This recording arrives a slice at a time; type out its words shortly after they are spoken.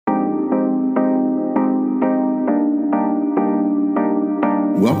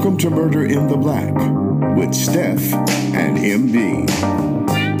Welcome to Murder in the Black with Steph and MD.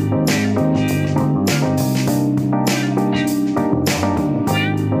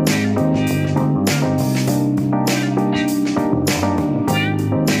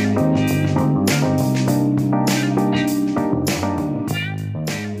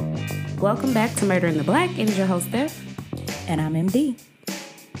 Welcome back to Murder in the Black. It is your host, Steph. And I'm MD.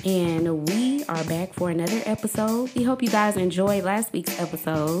 And we are back for another episode. We hope you guys enjoyed last week's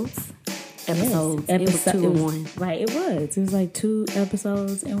episodes. It was 2 in 1. Right, it was. It was like 2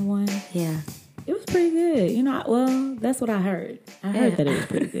 episodes in 1. Yeah. It was pretty good. You know, well, that's what I heard. I heard that it was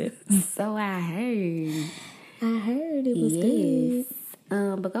pretty good. So I heard. I heard it was good.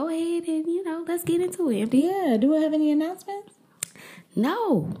 But go ahead and, let's get into it, MD. Yeah, do we have any announcements?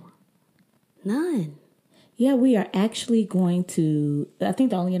 No. None. Yeah, we are actually going to, I think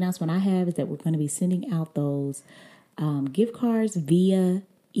the only announcement I have is that we're going to be sending out those gift cards via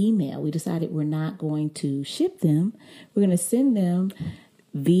email. We decided we're not going to ship them. We're going to send them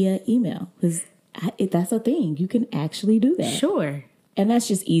via email because that's a thing. You can actually do that. Sure. And that's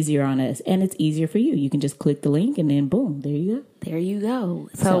just easier on us. And it's easier for you. You can just click the link and then boom, there you go. There you go.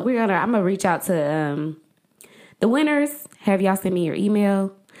 So I'm going to reach out to the winners. Have y'all send me your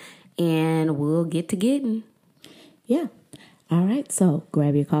email and we'll get to getting. Yeah. All right. So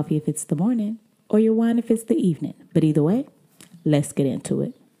grab your coffee if it's the morning or your wine if it's the evening. But either way, let's get into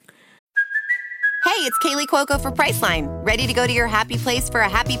it. Hey, it's Kaylee Cuoco for Priceline. Ready to go to your happy place for a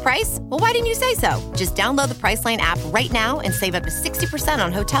happy price? Well, why didn't you say so? Just download the Priceline app right now and save up to 60%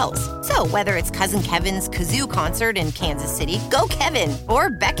 on hotels. So whether it's Cousin Kevin's Kazoo Concert in Kansas City, go Kevin, or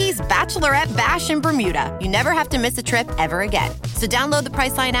Becky's Bachelorette Bash in Bermuda, you never have to miss a trip ever again. So download the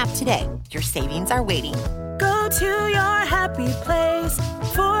Priceline app today. Your savings are waiting. Go to your happy place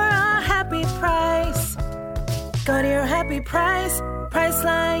for a happy price. Go to your happy price,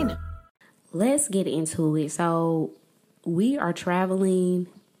 Priceline. Let's get into it. So we are traveling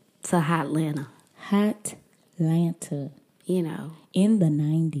to Hotlanta. Hotlanta. In the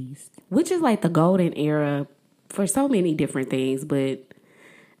 90s. Which is like the golden era for so many different things. But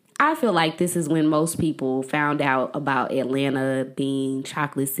I feel like this is when most people found out about Atlanta being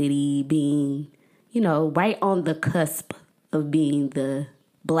Chocolate City, being, right on the cusp of being the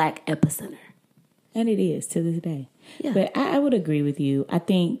Black epicenter. And it is to this day. Yeah. But I would agree with you. I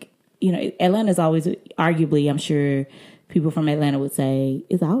think, Atlanta's always, arguably, I'm sure people from Atlanta would say,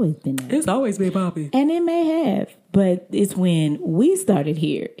 it's always been there. It's always been popping. And it may have. But it's when we started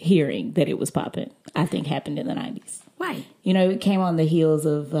hearing that it was popping, I think happened in the 90s. Right. It came on the heels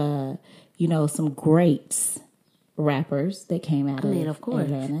of, some great rappers that came out of course.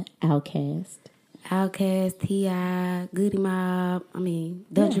 Atlanta. Outkast, T.I., Goody Mob,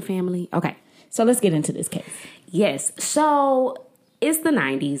 Dungeon Family. Okay. So let's get into this case. Yes. So it's the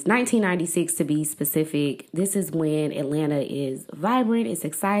 90s, 1996 to be specific. This is when Atlanta is vibrant. It's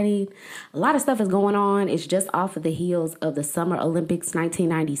exciting. A lot of stuff is going on. It's just off of the heels of the Summer Olympics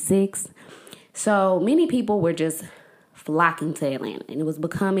 1996. So many people were just flocking to Atlanta. And it was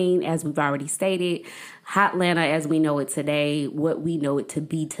becoming, as we've already stated, Hotlanta as we know it today, what we know it to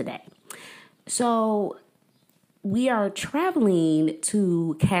be today. So we are traveling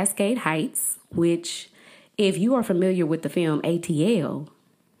to Cascade Heights, which, if you are familiar with the film ATL,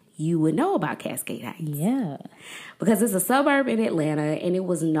 you would know about Cascade Heights. Yeah. Because it's a suburb in Atlanta, and it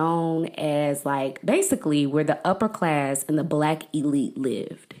was known as, basically where the upper class and the Black elite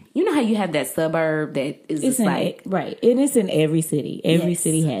lived. You know how you have that suburb that is right. And it's in every city. Every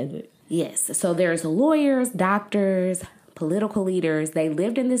city has it. Yes. So there's lawyers, doctors, political leaders. They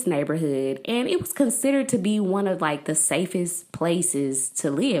lived in this neighborhood, and it was considered to be one of, the safest places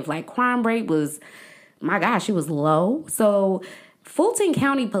to live. Crime rate was, my gosh, it was low. So Fulton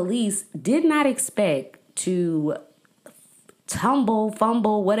County Police did not expect to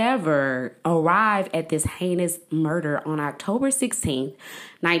fumble, whatever, arrive at this heinous murder on October 16th,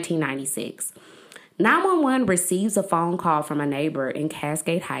 1996. 911 receives a phone call from a neighbor in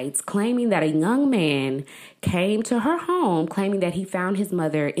Cascade Heights claiming that a young man came to her home claiming that he found his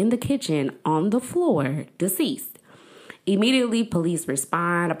mother in the kitchen on the floor, deceased. Immediately, police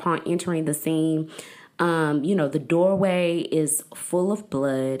respond. Upon entering the scene, the doorway is full of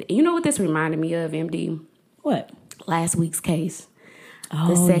blood. You know what this reminded me of, MD? What? Last week's case.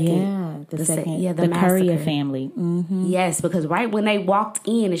 The Currier family. Mm-hmm. Yes, because right when they walked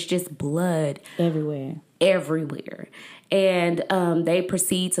in, it's just blood everywhere. And they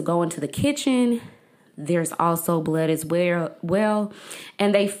proceed to go into the kitchen. There's also blood as well.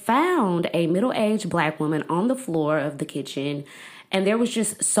 And they found a middle-aged Black woman on the floor of the kitchen. And there was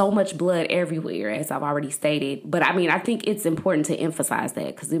just so much blood everywhere, as I've already stated. But I mean, I think it's important to emphasize that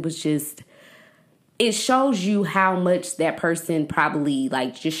because it was just, it shows you how much that person probably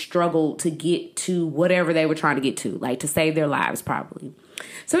like just struggled to get to whatever they were trying to get to, like to save their lives probably.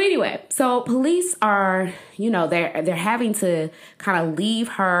 So anyway, so police are, they're having to kind of leave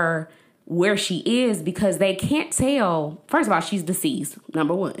her where she is because they can't tell. First of all, she's deceased,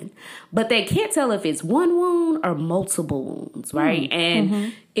 number one, but they can't tell if it's one wound or multiple wounds, right?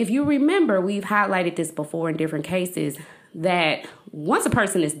 And if you remember, we've highlighted this before in different cases, that once a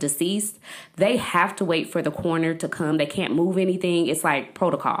person is deceased, they have to wait for the coroner to come. They can't move anything. It's like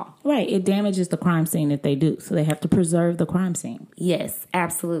protocol. Right. It damages the crime scene if they do. So they have to preserve the crime scene. Yes,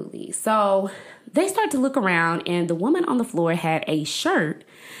 absolutely. So they start to look around, and the woman on the floor had a shirt,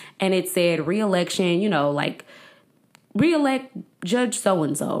 and it said re-election, like re-elect Judge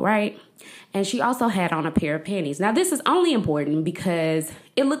so-and-so, right? And she also had on a pair of panties. Now, this is only important because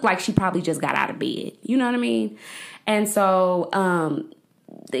it looked like she probably just got out of bed. You know what I mean? And so,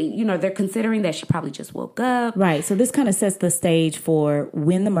 they're considering that she probably just woke up. Right. So this kind of sets the stage for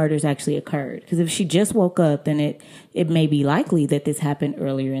when the murders actually occurred. Because if she just woke up, then it may be likely that this happened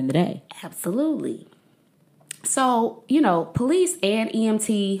earlier in the day. Absolutely. So, police and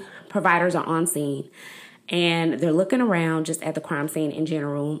EMT providers are on scene. And they're looking around just at the crime scene in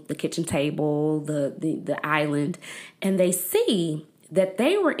general, the kitchen table, the island. And they see that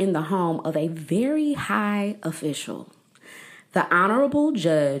they were in the home of a very high official. The Honorable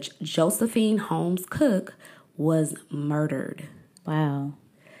Judge Josephine Holmes Cook was murdered. Wow.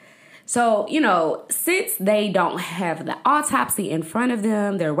 So, since they don't have the autopsy in front of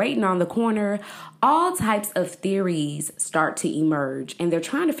them, they're waiting on the coroner, all types of theories start to emerge. And they're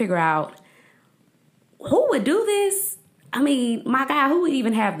trying to figure out, who would do this? I mean, my God, who would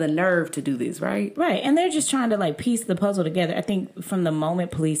even have the nerve to do this, right? Right. And they're just trying to piece the puzzle together. I think from the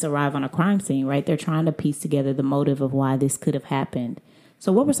moment police arrive on a crime scene, right, they're trying to piece together the motive of why this could have happened.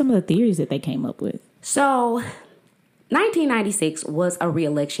 So what were some of the theories that they came up with? So 1996 was a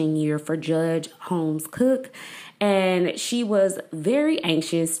re-election year for Judge Holmes Cook, and she was very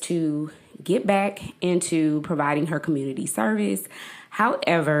anxious to get back into providing her community service.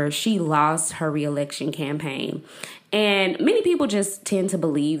 However, she lost her re-election campaign. And many people just tend to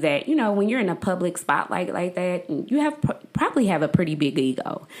believe that, when you're in a public spotlight like that, you probably have a pretty big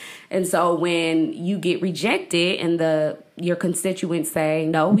ego. And so when you get rejected and your constituents say,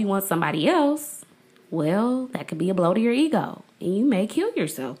 no, we want somebody else, well, that could be a blow to your ego. And you may kill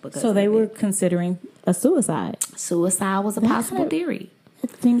yourself because So they were considering a suicide. Suicide was a possible theory.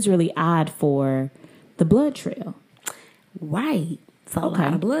 It seems really odd for the blood trail. Right. It's a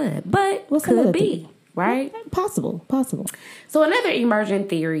lot of blood. But could be. Right? Possible. So another emergent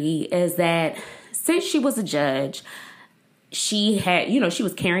theory is that since she was a judge, she had, she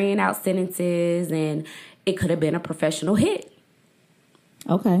was carrying out sentences, and it could have been a professional hit.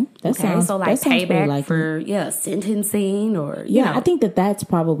 Okay. That sounds payback for sentencing or I think that's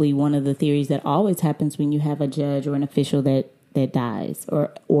probably one of the theories that always happens when you have a judge or an official that dies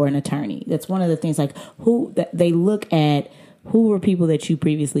or an attorney. That's one of the things, they look at who were people that you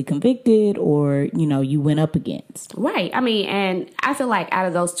previously convicted or, you went up against. Right. I mean, and I feel like out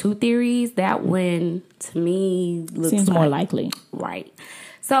of those two theories, that one, to me, seems more likely. Right.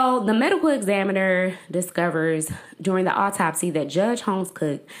 So the medical examiner discovers during the autopsy that Judge Holmes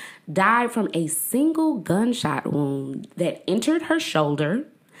Cook died from a single gunshot wound that entered her shoulder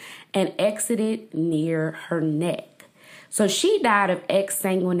and exited near her neck. So she died of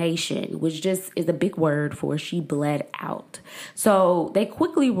exsanguination, which just is a big word for she bled out. So they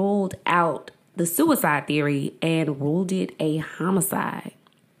quickly ruled out the suicide theory and ruled it a homicide.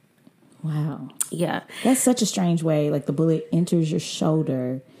 Wow. Yeah. That's such a strange way. The bullet enters your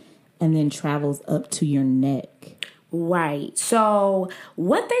shoulder and then travels up to your neck. Right. So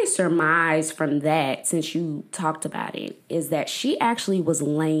what they surmised from that, since you talked about it, is that she actually was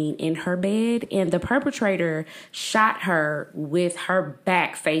laying in her bed and the perpetrator shot her with her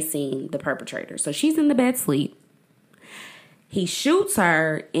back facing the perpetrator. So she's in the bed sleep. He shoots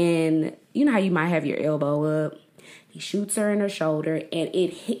her in, how you might have your elbow up. He shoots her in her shoulder, and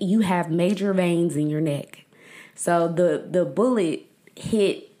you have major veins in your neck. So the bullet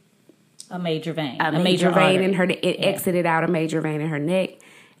hit a major vein. A major vein in her neck. It exited out a major vein in her neck,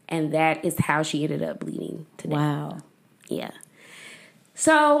 and that is how she ended up bleeding to death. Wow. Yeah.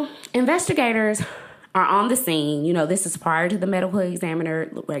 So investigators are on the scene. This is prior to the medical examiner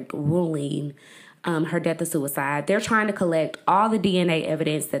ruling her death of suicide. They're trying to collect all the DNA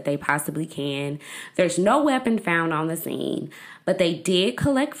evidence that they possibly can. There's no weapon found on the scene, but they did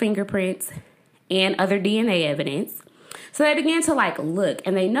collect fingerprints and other DNA evidence. So they began to look,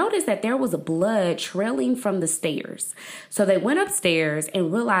 and they noticed that there was blood trailing from the stairs. So they went upstairs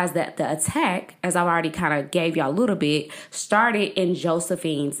and realized that the attack, as I've already kind of gave y'all a little bit, started in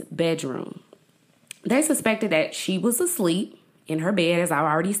Josephine's bedroom. They suspected that she was asleep in her bed, as I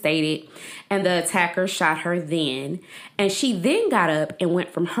already stated, and the attacker shot her then. And she then got up and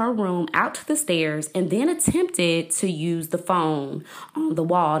went from her room out to the stairs and then attempted to use the phone on the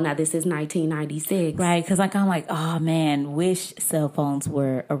wall. Now, this is 1996. Right, because I'm like, oh, man, wish cell phones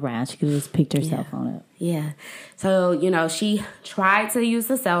were around. She could have just picked her cell phone up. Yeah. So, she tried to use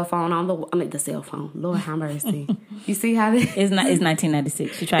the cell phone the cell phone. Lord have mercy. You see how this... It's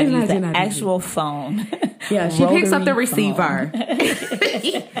 1996. She tried to use the actual phone. Yeah, she picks up the receiver.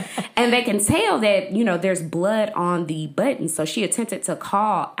 And they can tell that, there's blood on the button. So she attempted to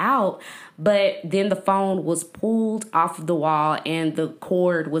call out, but then the phone was pulled off of the wall and the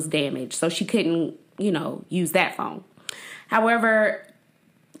cord was damaged. So she couldn't, use that phone. However,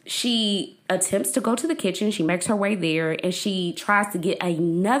 she attempts to go to the kitchen. She makes her way there and she tries to get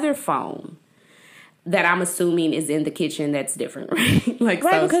another phone that I'm assuming is in the kitchen that's different, right?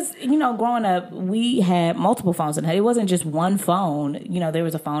 Because, growing up, we had multiple phones in the house. It wasn't just one phone. There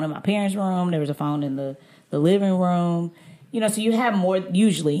was a phone in my parents' room. There was a phone in the living room. So you have more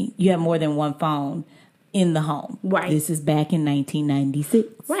than one phone in the home. Right. This is back in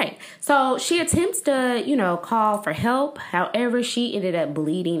 1996. Right. So she attempts to, call for help. However, she ended up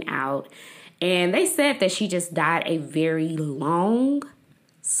bleeding out. And they said that she just died a very long,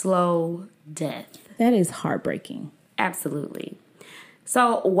 slow death. That is heartbreaking. Absolutely.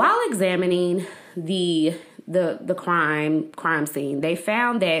 So while examining the crime scene, they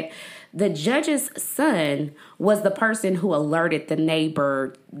found that the judge's son was the person who alerted the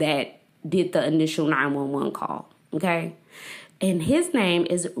neighbor that did the initial 911 call. Okay. And his name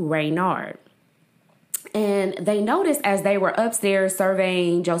is Reynard. And they noticed as they were upstairs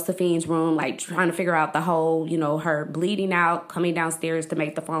surveying Josephine's room, trying to figure out the whole, her bleeding out, coming downstairs to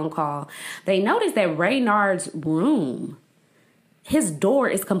make the phone call. They noticed that Reynard's room, his door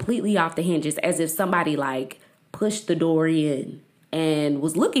is completely off the hinges, as if somebody pushed the door in and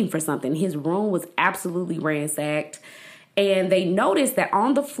was looking for something. His room was absolutely ransacked. And they noticed that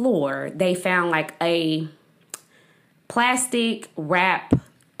on the floor, they found a plastic wrap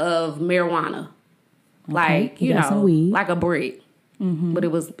of marijuana. Okay. Like a brick. Mm-hmm. But it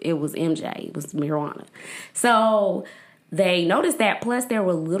was MJ. It was marijuana. So they noticed that. Plus, there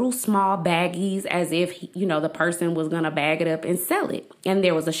were little small baggies as if, the person was going to bag it up and sell it. And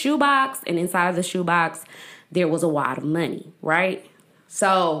there was a shoebox. And inside of the shoebox, there was a wad of money, right?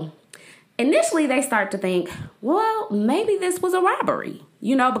 So initially, they start to think, well, maybe this was a robbery.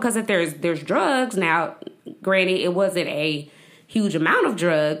 Because if there's drugs. Now, granted, it wasn't a huge amount of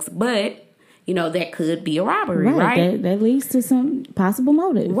drugs, but... that could be a robbery, right? That leads to some possible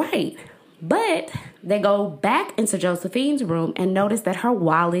motive. Right. But they go back into Josephine's room and notice that her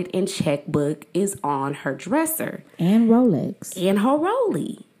wallet and checkbook is on her dresser. And Rolex. And her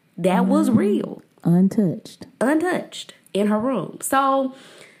Rollie. That was real. Untouched in her room. So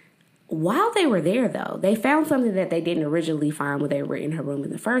while they were there, though, they found something that they didn't originally find when they were in her room in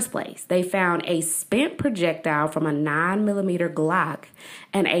the first place. They found a spent projectile from a 9mm Glock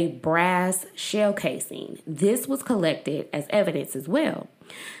and a brass shell casing. This was collected as evidence as well.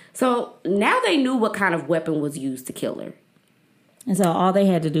 So now they knew what kind of weapon was used to kill her. And so all they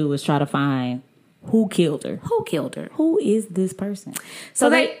had to do was try to find who killed her. Who is this person? So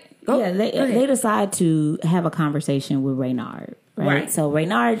they decide to have a conversation with Reynard. Right. So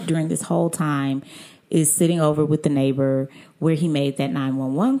Reynard, during this whole time, is sitting over with the neighbor where he made that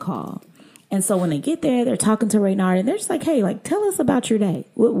 911 call. And so when they get there, they're talking to Reynard and they're just like, hey, tell us about your day.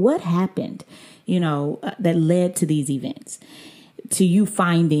 What happened, that led to these events, to you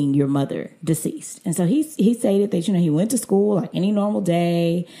finding your mother deceased. And so he stated that, he went to school like any normal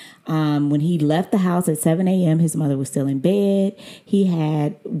day. When he left the house at 7 a.m., his mother was still in bed. He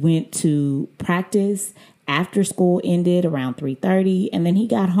had went to practice after school ended around 3:30, and then he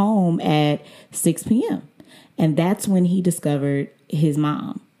got home at 6 p.m. And that's when he discovered his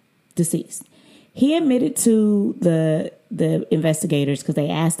mom deceased. He admitted to the investigators because they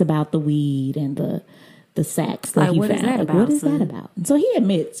asked about the weed and the sacks that he what found. Is that about, what is that about? And so he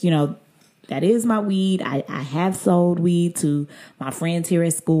admits, that is my weed. I have sold weed to my friends here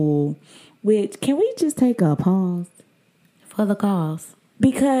at school. Which, can we just take a pause? For the cause.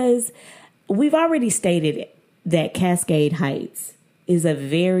 Because we've already stated that Cascade Heights is a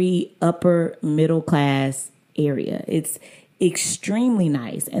very upper middle class area. It's extremely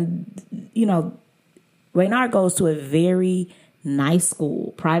nice. And, Reynard goes to a very nice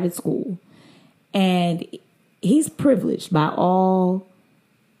school, private school. And he's privileged by all,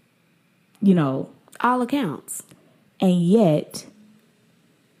 All accounts. and yet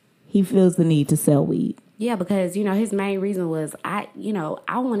he feels the need to sell weed. Yeah, because, his main reason was, I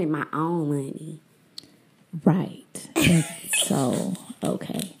wanted my own money. Right. And so,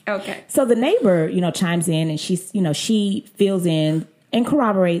 okay. Okay. So the neighbor, chimes in, and she fills in and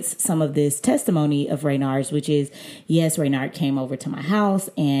corroborates some of this testimony of Raynard's, which is, yes, Raynard came over to my house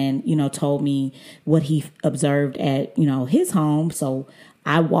and, told me what he observed at, his home. So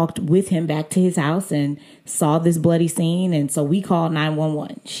I walked with him back to his house and saw this bloody scene. And so we called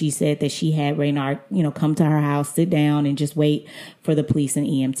 911. She said that she had Raynard, come to her house, sit down, and just wait for the police and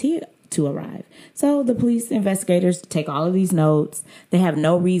EMT to arrive. So the police investigators take all of these notes. They have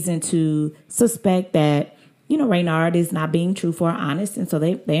no reason to suspect that, Raynard is not being truthful or honest. And so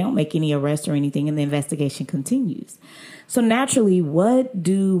they don't make any arrests or anything, and the investigation continues. So naturally, what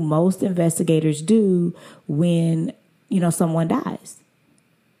do most investigators do when, someone dies?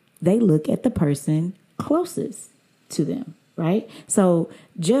 They look at the person closest to them, right? So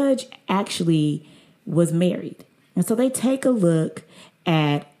Judge actually was married. And so they take a look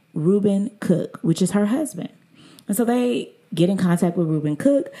at Reuben Cook, which is her husband. And so they get in contact with Reuben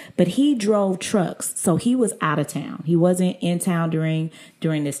Cook, but he drove trucks. So he was out of town. He wasn't in town during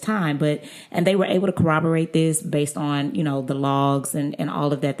this time, and they were able to corroborate this based on, the logs and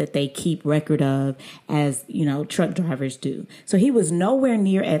all of that they keep record of as, truck drivers do. So he was nowhere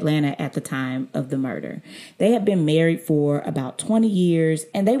near Atlanta at the time of the murder. They had been married for about 20 years,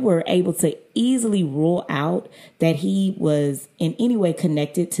 and they were able to easily rule out that he was in any way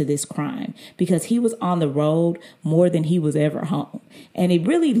connected to this crime because he was on the road more than he was ever home. And it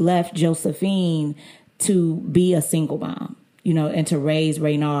really left Josephine to be a single mom, and to raise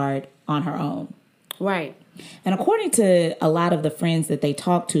Raynard on her own. Right. And according to a lot of the friends that they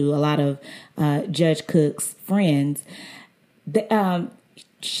talked to, a lot of Judge Cook's friends,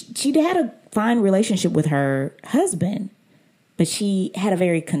 she had a fine relationship with her husband, but she had a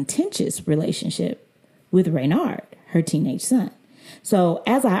very contentious relationship with Raynard, her teenage son. So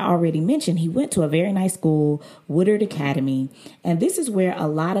as I already mentioned, he went to a very nice school, Woodard Academy. And this is where a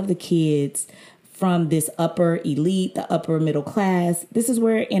lot of the kids from this upper elite, the upper middle class, this is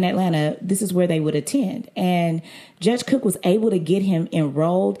where in Atlanta, this is where they would attend. And Judge Cook was able to get him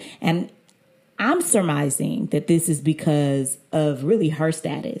enrolled. And I'm surmising that this is because of really her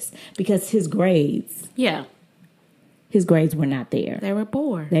status, because his grades. Yeah. His grades were not there. They were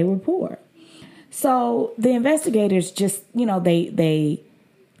poor. They were poor. So the investigators just, they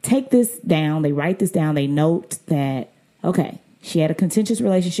take this down. They write this down. They note that, okay, she had a contentious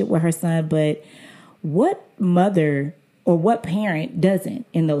relationship with her son, but what mother or what parent doesn't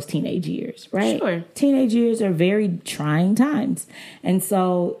in those teenage years, right? Sure. Teenage years are very trying times. And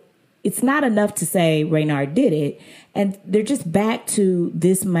so it's not enough to say Raynard did it. And they're just back to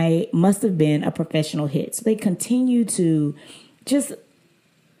this must have been a professional hit. So they continue to just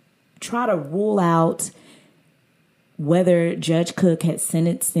try to rule out whether Judge Cook had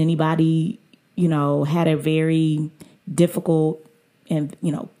sentenced anybody, had a very difficult and,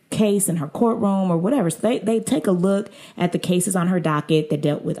 case in her courtroom or whatever. So they take a look at the cases on her docket that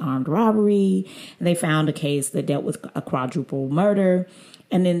dealt with armed robbery. And they found a case that dealt with a quadruple murder.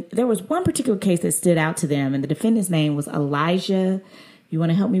 And then there was one particular case that stood out to them, and the defendant's name was Elijah. You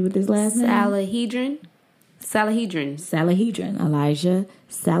want to help me with his last name? Salahedrin. Elijah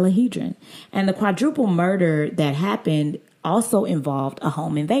Salahedrin. And the quadruple murder that happened also involved a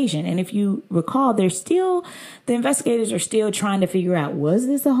home invasion. And if you recall, the investigators are still trying to figure out, was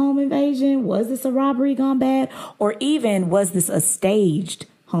this a home invasion? Was this a robbery gone bad? Or even was this a staged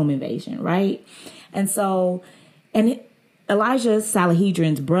home invasion, right? And so, Elijah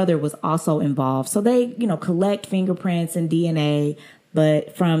Salahedrin's brother was also involved. So they, collect fingerprints and DNA,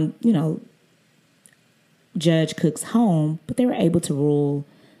 but from, Judge Cook's home, but they were able to rule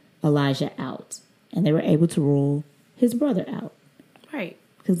Elijah out. And they were able to rule his brother out. Right.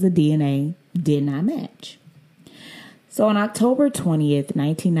 Because the DNA did not match. So on October 20th,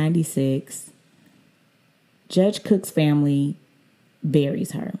 1996, Judge Cook's family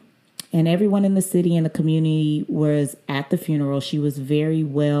buries her. And everyone in the city and the community was at the funeral. She was very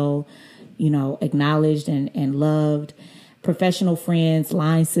well, acknowledged and loved. Professional friends,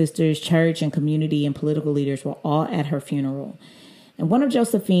 line sisters, church and community and political leaders were all at her funeral. And one of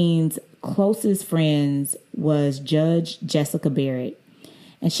Josephine's closest friends was Judge Jessica Barrett.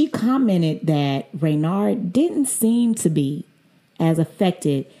 And she commented that Raynard didn't seem to be as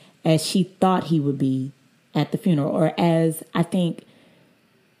affected as she thought he would be at the funeral, or as I think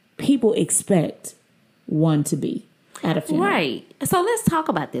people expect one to be at a funeral. Right. So let's talk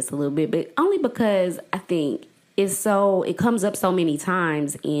about this a little bit, but only because I think it comes up so many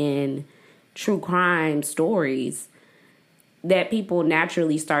times in true crime stories that people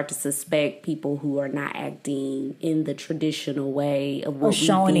naturally start to suspect people who are not acting in the traditional way of what or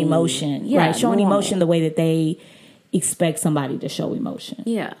showing emotion. Yeah, right, showing normal. emotion the way that they expect somebody to show emotion.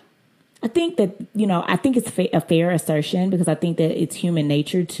 Yeah. I think that, I think it's a fair assertion, because I think that it's human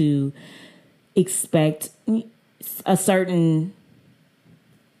nature to expect a certain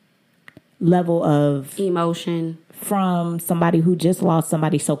level of emotion from somebody who just lost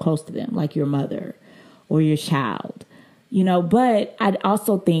somebody so close to them, like your mother or your child. But I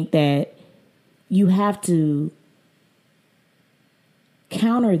also think that you have to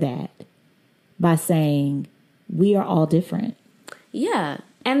counter that by saying we are all different. Yeah.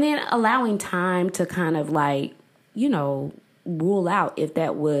 And then allowing time to kind of rule out if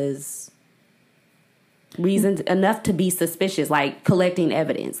that was reason enough to be suspicious, like collecting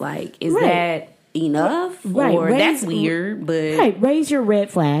evidence. Like, is that enough? Right. Or that's weird, but... Right. Raise your red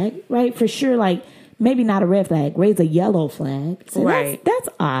flag, right? For sure, like, maybe not a red flag. Raise a yellow flag. So right. That's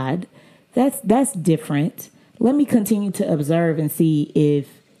odd. That's different. Let me continue to observe and see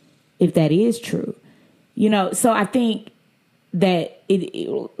if that is true. So I think that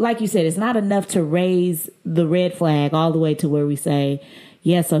it, like you said, it's not enough to raise the red flag all the way to where we say,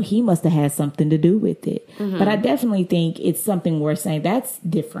 yeah, so he must have had something to do with it. Mm-hmm. But I definitely think it's something worth saying. That's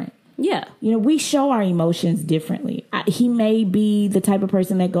different. Yeah. We show our emotions differently. He may be the type of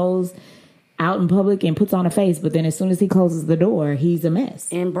person that goes out in public and puts on a face, but then as soon as he closes the door, he's a mess.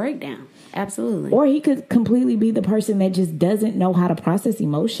 And breakdown. Absolutely. Or he could completely be the person that just doesn't know how to process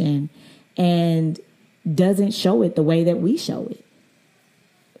emotion and doesn't show it the way that we show it,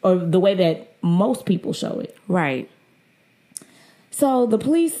 or the way that most people show it. Right. So the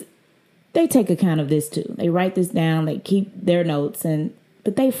police, they take account of this too. They write this down, they keep their notes,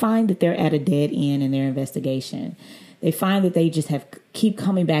 but they find that they're at a dead end in their investigation. They find that they just keep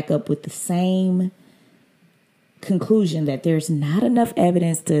coming back up with the same conclusion that there's not enough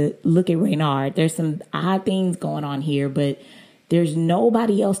evidence to look at Reynard. There's some odd things going on here, but there's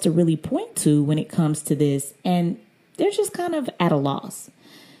nobody else to really point to when it comes to this. And they're just kind of at a loss.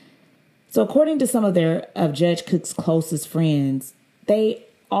 So according to some of Judge Cook's closest friends, they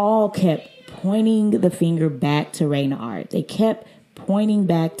all kept pointing the finger back to Reynard. They kept pointing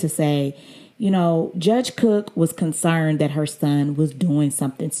back to say, Judge Cook was concerned that her son was doing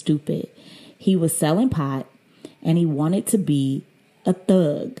something stupid. He was selling pot and he wanted to be a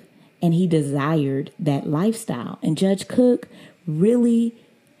thug and he desired that lifestyle. And Judge Cook really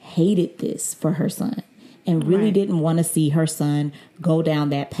hated this for her son and really didn't want to see her son go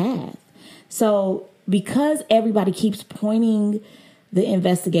down that path. So because everybody keeps pointing the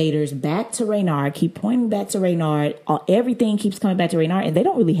investigators back to Reynard, keep pointing back to Reynard, everything keeps coming back to Reynard, and they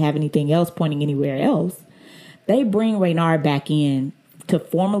don't really have anything else pointing anywhere else, they bring Reynard back in to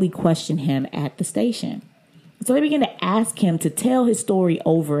formally question him at the station. So they begin to ask him to tell his story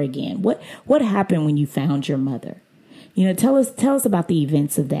over again. What happened when you found your mother? Tell us about the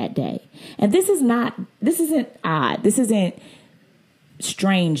events of that day. And this isn't odd. This isn't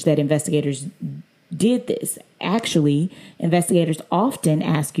strange that investigators did this. Actually, investigators often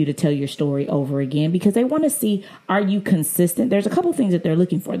ask you to tell your story over again because they want to see, are you consistent? There's a couple things that they're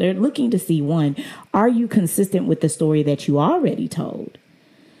looking for. They're looking to see, one, are you consistent with the story that you already told?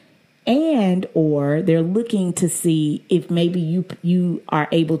 And or they're looking to see if maybe you are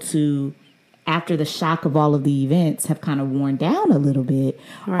able to, after the shock of all of the events have kind of worn down a little bit,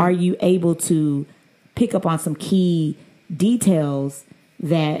 are you able to pick up on some key details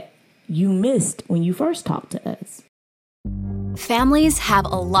that you missed when you first talked to us? Families have a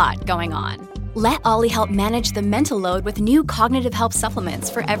lot going on. Let Ollie help manage the mental load with new cognitive help supplements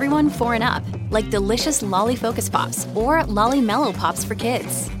for everyone 4 and up, like delicious Lolly Focus Pops or Lolly Mellow Pops for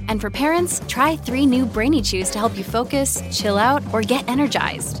kids. And for parents, try 3 new Brainy Chews to help you focus, chill out, or get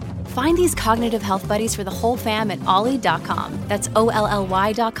energized. Find these cognitive health buddies for the whole fam at ollie.com. That's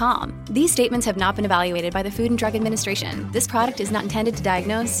OLLY.com. These statements have not been evaluated by the Food and Drug Administration. This product is not intended to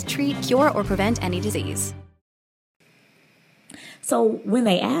diagnose, treat, cure, or prevent any disease. So when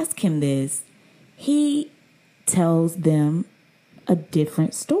they ask him this, he tells them a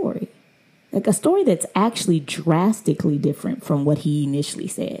different story. Like a story that's actually drastically different from what he initially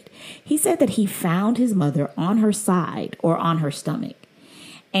said. He said that he found his mother on her side or on her stomach.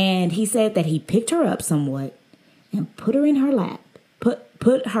 And he said that he picked her up somewhat and put her in her lap,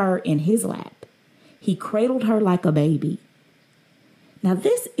 put her in his lap. He cradled her like a baby. Now,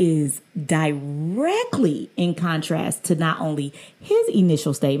 this is directly in contrast to not only his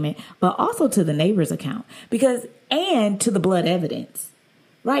initial statement, but also to the neighbor's account and to the blood evidence.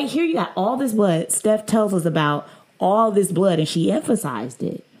 Right here, you got all this blood. Steph tells us about all this blood, and she emphasized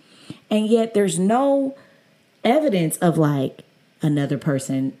it. And yet there's no evidence of like another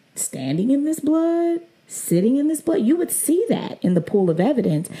person standing in this blood, sitting in this blood. You would see that in the pool of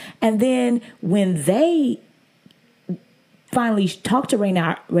evidence. And then when they finally talked to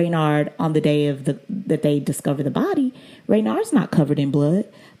Reynard on the day of that they discover the body, Reynard's not covered in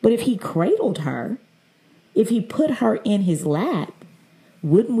blood. But if he cradled her, if he put her in his lap,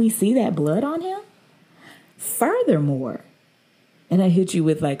 wouldn't we see that blood on him? Furthermore, and I hit you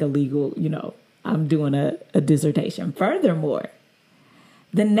with like a legal, I'm doing a dissertation. Furthermore,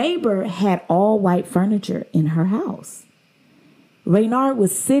 the neighbor had all white furniture in her house. Reynard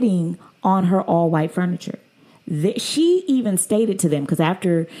was sitting on her all white furniture. She even stated to them, because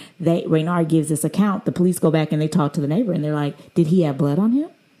after Reynard gives this account, the police go back and they talk to the neighbor and they're like, did he have blood on him?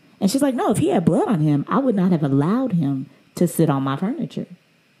 And she's like, no, if he had blood on him, I would not have allowed him to sit on my furniture.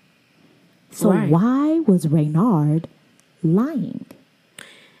 So why was Reynard lying?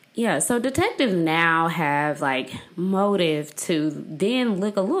 Yeah, so detectives now have like motive to then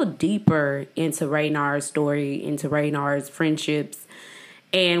look a little deeper into Reynard's story, into Reynard's friendships.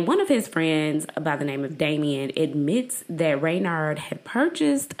 And one of his friends by the name of Damien admits that Reynard had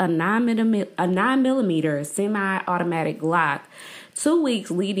purchased a 9mm semi-automatic Glock 2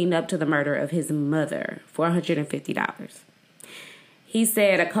 weeks leading up to the murder of his mother for $150. He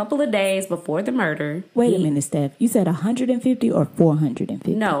said a couple of days before the murder... Wait a minute, Steph. You said $150 or $450?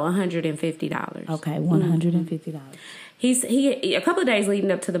 No, $150. Okay, $150. He a couple of days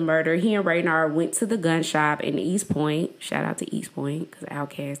leading up to the murder, he and Reynard went to the gun shop in East Point. Shout out to East Point, because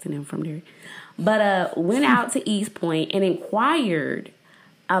Outkast and them from there. But went out to East Point and inquired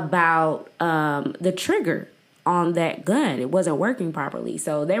about the trigger on that gun. It wasn't working properly.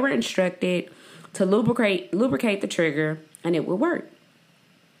 So they were instructed to lubricate the trigger, and it would work.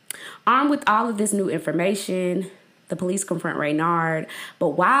 Armed with all of this new information, the police confront Reynard. But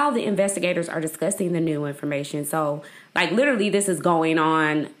while the investigators are discussing the new information, so like literally this is going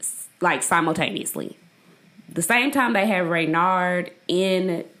on like simultaneously. The same time they have Reynard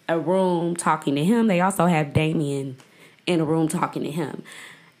in a room talking to him, they also have Damien in a room talking to him.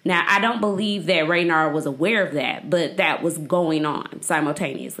 Now, I don't believe that Reynard was aware of that, but that was going on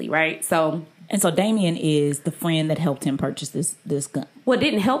simultaneously, right? And so Damien is the friend that helped him purchase this gun. Well, it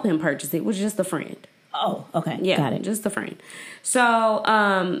didn't help him purchase it. It was just a friend. Oh, okay. Yeah, got it. Just a friend. So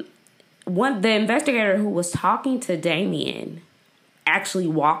the investigator who was talking to Damien actually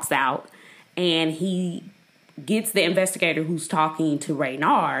walks out, and he gets the investigator who's talking to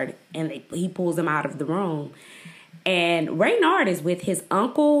Reynard, and he pulls him out of the room. And Reynard is with his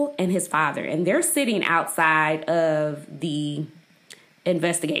uncle and his father, and they're sitting outside of the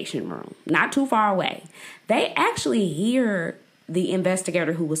investigation room, not too far away. They actually hear the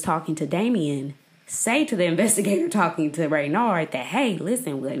investigator who was talking to Damien say to the investigator talking to Reynard that, hey,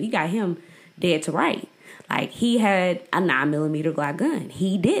 listen, we got him dead to right. Like, he had a 9mm Glock gun.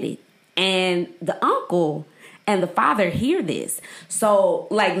 He did it. And the uncle and the father hear this. So,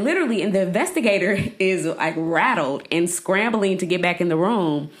 like, literally, and the investigator is, like, rattled and scrambling to get back in the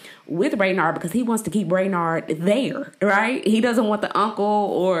room with Reynard because he wants to keep Reynard there, right? He doesn't want the uncle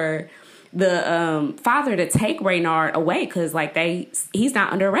or the father to take Reynard away because, like, he's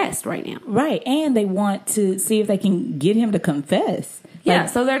not under arrest right now. Right, and they want to see if they can get him to confess. Yeah, like,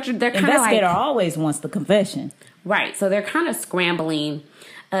 so they're kind of like... Investigator always wants the confession. Right, so they're kind of scrambling.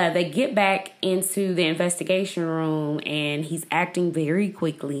 They get back into the investigation room, and he's acting very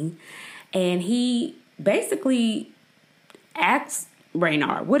quickly. And he basically asks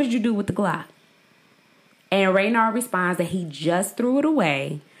Reynard, what did you do with the Glock? And Reynard responds that he just threw it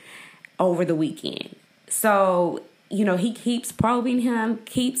away over the weekend. So, he keeps probing him,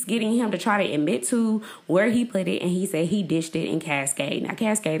 keeps getting him to try to admit to where he put it. And he said he dished it in Cascade. Now,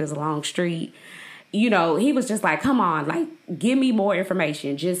 Cascade is a long street. He was just like, come on, like, give me more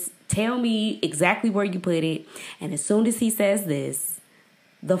information. Just tell me exactly where you put it. And as soon as he says this,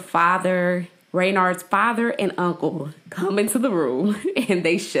 Reynard's father and uncle come into the room and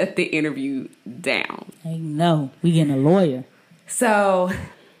they shut the interview down. Hey, no, we getting a lawyer. So,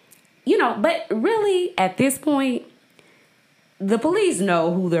 but really at this point, the police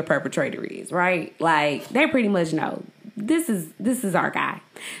know who their perpetrator is, right? Like, they pretty much know. This is our guy.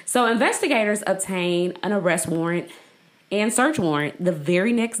 So investigators obtain an arrest warrant and search warrant the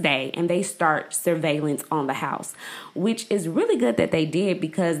very next day, and they start surveillance on the house, which is really good that they did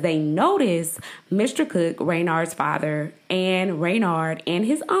because they noticed Mr. Cook, Reynard's father, and Reynard and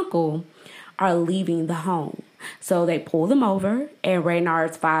his uncle are leaving the home. So they pull them over, and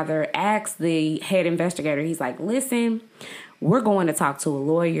Reynard's father asks the head investigator, he's like, listen, we're going to talk to a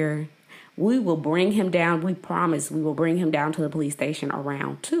lawyer. We will bring him down. We promise we will bring him down to the police station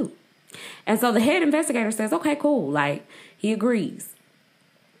around 2. And so the head investigator says, okay, cool. Like, he agrees.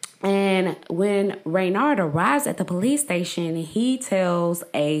 And when Reynard arrives at the police station, he tells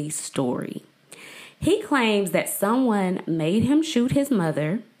a story. He claims that someone made him shoot his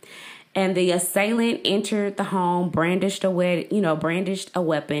mother, and the assailant entered the home, brandished a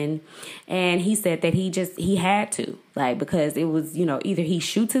weapon, and he said that he had to, like, because it was, either he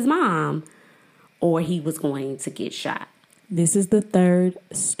shoots his mom or he was going to get shot. This is the third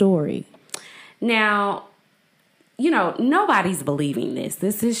story. Now, nobody's believing this.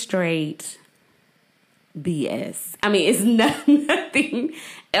 This is straight BS. I mean, it's nothing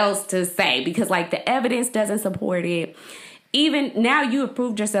else to say because, like, the evidence doesn't support it. Even now, you have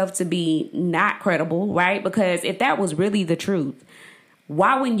proved yourself to be not credible, right? Because if that was really the truth,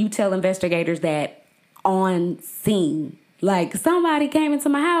 why wouldn't you tell investigators that on scene? Like, somebody came into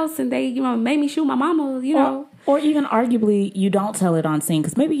my house and they, made me shoot my mama, Or even arguably, you don't tell it on scene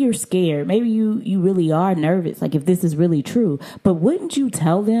because maybe you're scared. Maybe you really are nervous, like if this is really true. But wouldn't you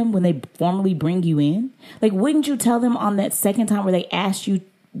tell them when they formally bring you in? Like, wouldn't you tell them on that second time where they asked you,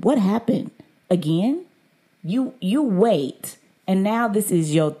 what happened? Again? You wait. And now this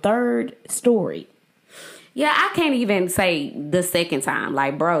is your third story. Yeah, I can't even say the second time.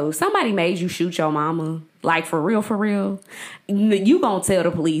 Like, bro, somebody made you shoot your mama. Like, for real. You gonna tell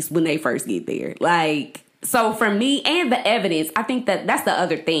the police when they first get there. Like, so for me and the evidence, I think that's the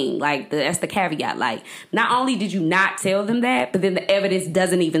other thing. Like, that's the caveat. Like, not only did you not tell them that, but then the evidence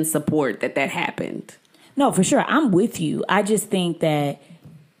doesn't even support that happened. No, for sure. I'm with you. I just think that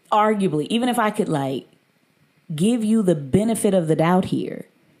arguably, even if I could, like, give you the benefit of the doubt here,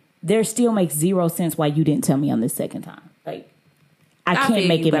 there still makes zero sense why you didn't tell me on this second time. Like, I can't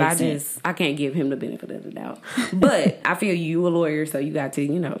make it make sense. I can't give him the benefit of the doubt. But I feel you a lawyer, so you got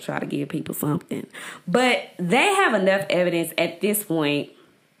to, try to give people something. But they have enough evidence at this point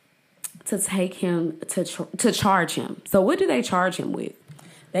to take him, to charge him. So what do they charge him with?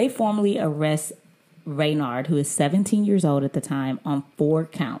 They formally arrest Reynard, who is 17 years old at the time, on 4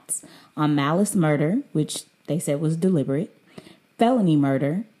 counts. On malice murder, which they said was deliberate, felony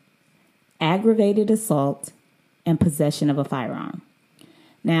murder, aggravated assault, and possession of a firearm.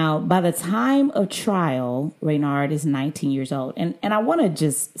 Now, by the time of trial, Reynard is 19 years old. And I want to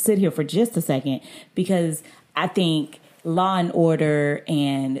just sit here for just a second because I think Law and Order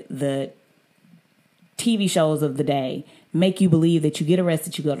and the TV shows of the day make you believe that you get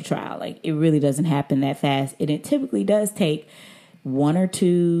arrested, you go to trial. Like, it really doesn't happen that fast. And it typically does take 1 or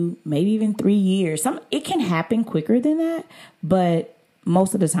 2, maybe even 3 years. It can happen quicker than that, but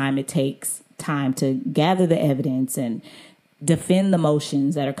most of the time it takes time to gather the evidence and defend the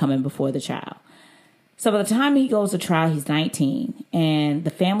motions that are coming before the trial. So by the time he goes to trial, he's 19, and the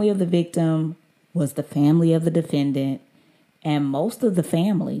family of the victim was the family of the defendant, and most of the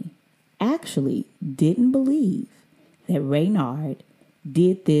family actually didn't believe that Reynard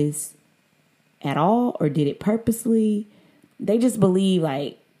did this at all or did it purposely. They just believe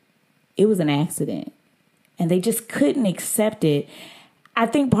like it was an accident, and they just couldn't accept it. I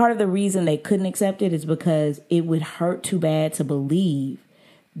think part of the reason they couldn't accept it is because it would hurt too bad to believe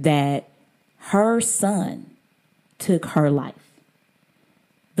that her son took her life.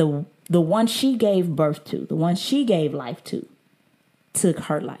 The one she gave birth to, the one she gave life to, took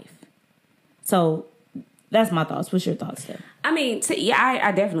her life. So that's my thoughts. What's your thoughts there? I mean,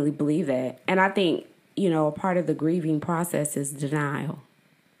 I definitely believe that. And I think, a part of the grieving process is denial.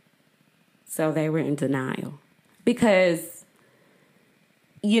 So they were in denial because,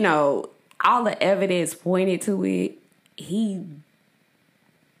 all the evidence pointed to it. He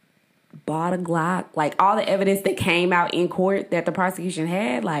bought a Glock. Like, all the evidence that came out in court that the prosecution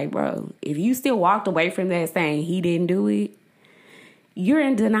had, like, bro, if you still walked away from that saying he didn't do it, you're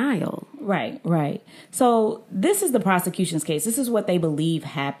in denial. Right. So this is the prosecution's case. This is what they believe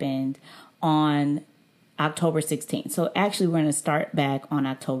happened on October 16th. So actually, we're going to start back on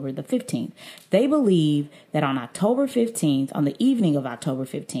October the 15th. They believe that on October 15th, on the evening of October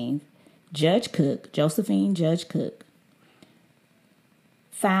 15th, Josephine Judge Cook,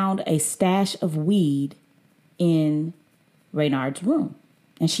 found a stash of weed in Reynard's room.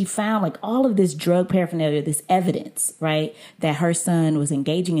 And she found like all of this drug paraphernalia, this evidence, right, that her son was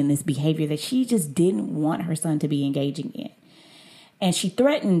engaging in this behavior that she just didn't want her son to be engaging in. And she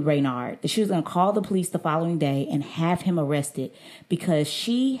threatened Reynard that she was going to call the police the following day and have him arrested because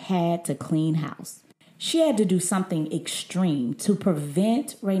she had to clean house. She had to do something extreme to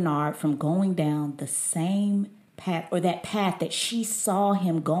prevent Reynard from going down the same path, or that path that she saw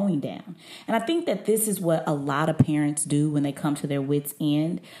him going down. And I think that this is what a lot of parents do when they come to their wits'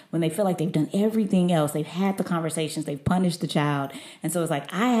 end, when they feel like they've done everything else. They've had the conversations, they've punished the child. And so it's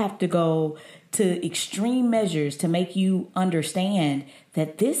like, I have to go to extreme measures to make you understand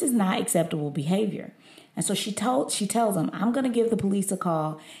that this is not acceptable behavior. And so she tells him, I'm going to give the police a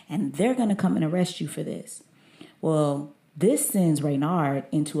call and they're going to come and arrest you for this. Well, this sends Reynard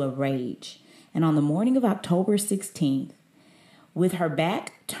into a rage. And on the morning of October 16th, with her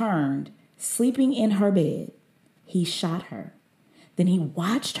back turned, sleeping in her bed, he shot her. Then he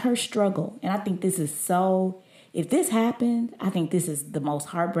watched her struggle. And I think this is so, if this happened, I think this is the most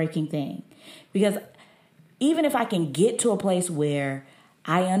heartbreaking thing. Because even if I can get to a place where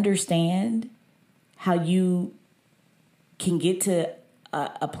I understand how you can get to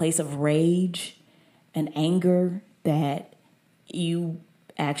a place of rage and anger that you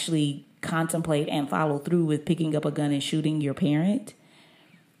actually contemplate and follow through with picking up a gun and shooting your parent,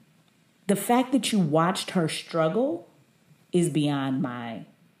 the fact that you watched her struggle is beyond my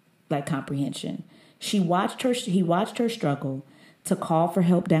comprehension. He watched her struggle to call for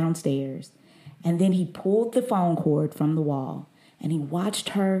help downstairs, and then he pulled the phone cord from the wall and he watched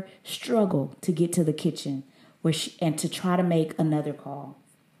her struggle to get to the kitchen and to try to make another call,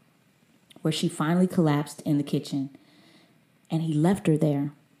 where she finally collapsed in the kitchen, and he left her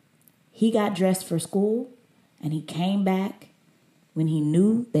there. He got dressed for school, and he came back when he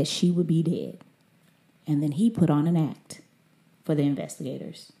knew that she would be dead. And then he put on an act for the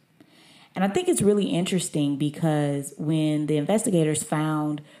investigators. And I think it's really interesting because when the investigators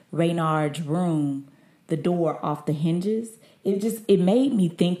found Reynard's room, the door off the hinges, it made me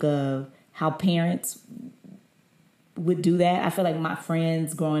think of how parents would do that. I feel like my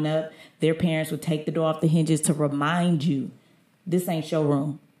friends growing up, their parents would take the door off the hinges to remind you, this ain't your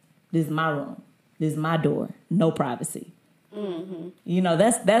room. This is my room. This is my door. No privacy. Mm-hmm. You know,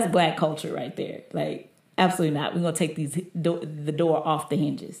 that's Black culture right there. Like, absolutely not. We're going to take the door off the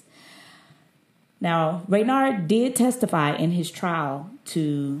hinges. Now, Reynard did testify in his trial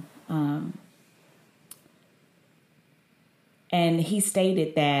to, and he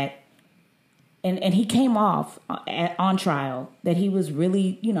stated that, and he came off on trial that he was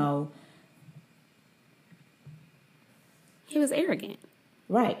really, you know. He was arrogant.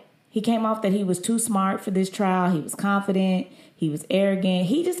 Right. He came off that he was too smart for this trial. He was confident. He was arrogant.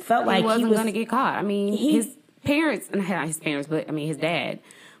 He just felt like he wasn't going to get caught. I mean, his parents, not his parents, but I mean his dad.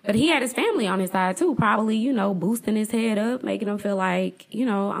 But he had his family on his side too, probably, you know, boosting his head up, making him feel like, you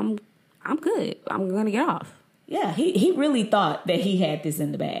know, I'm good. I'm going to get off. Yeah, he really thought that he had this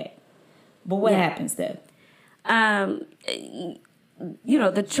in the bag. But what happened, Steph? You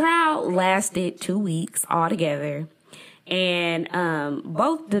know, the trial lasted 2 weeks altogether. And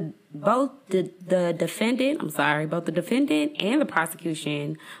both the defendant and the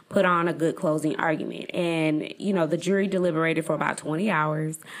prosecution put on a good closing argument. And, you know, the jury deliberated for about 20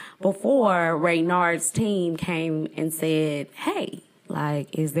 hours before Reynard's team came and said, hey,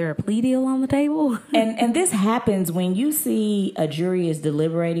 like, is there a plea deal on the table? And this happens when you see a jury is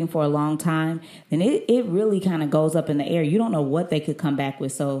deliberating for a long time, then it really kind of goes up in the air. You don't know what they could come back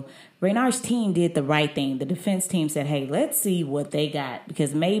with. So Reynard's team did the right thing. The defense team said, hey, let's see what they got.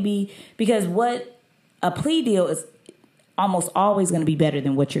 Because what a plea deal is almost always going to be better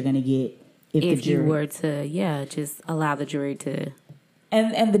than what you're going to get if the jury you were to, just allow the jury to.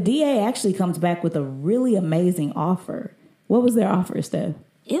 And the DA actually comes back with a really amazing offer. What was their offer, Steph?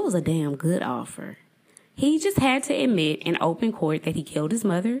 It was a damn good offer. He just had to admit in open court that he killed his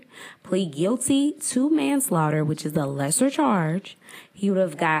mother, plead guilty to manslaughter, which is a lesser charge. He would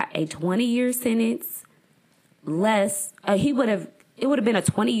have got a 20-year sentence less. It would have been a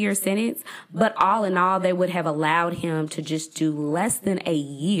 20-year sentence, but all in all, they would have allowed him to just do less than a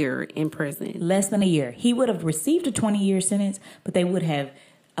year in prison. Less than a year. He would have received a 20-year sentence, but they would have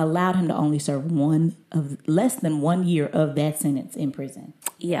allowed him to only serve less than 1 year of that sentence in prison.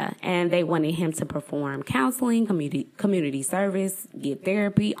 Yeah, and they wanted him to perform counseling, community service, get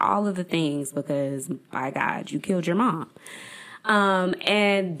therapy, all of the things because, by God, you killed your mom.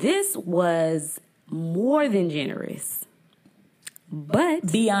 And this was more than generous.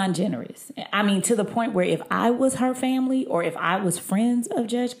 But beyond generous. I mean, to the point where if I was her family or if I was friends of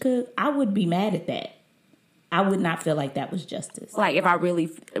Judge Cook, I would be mad at that. I would not feel like that was justice. Like if I really,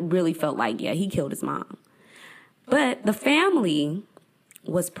 really felt like, yeah, he killed his mom. But the family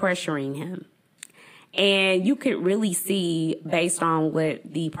was pressuring him. And you could really see, based on what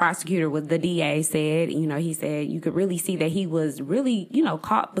the the DA said, you know, he said you could really see that he was really, you know,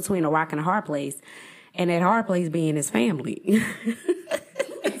 caught between a rock and a hard place. And that hard place being his family.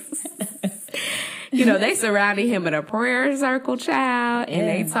 they surrounded him in a prayer circle, child, and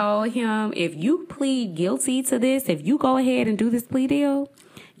they told him, if you plead guilty to this, if you go ahead and do this plea deal,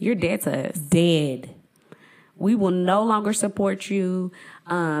 you're dead to us. Dead. We will no longer support you.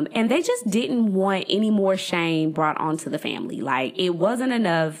 And they just didn't want any more shame brought onto the family. Like, it wasn't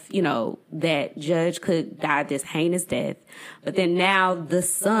enough, that Judge Cook died this heinous death. But then now the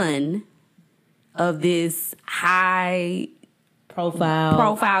son of this high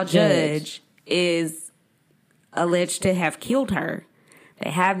profile judge is alleged to have killed her.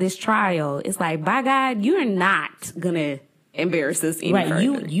 They have this trial. It's like, by God, you're not going to embarrass us any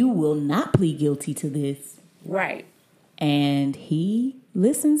further. You will not plead guilty to this. Right. And he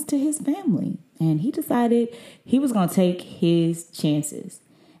listens to his family. And he decided he was going to take his chances.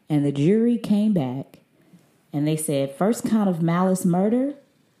 And the jury came back and they said, first count of malice murder,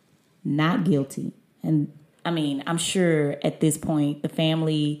 not guilty. And I mean, I'm sure at this point the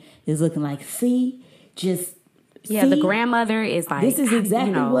family is looking like, the grandmother is like, this is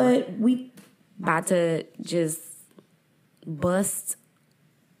exactly what we about to just bust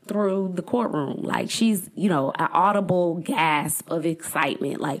through the courtroom. Like, she's, an audible gasp of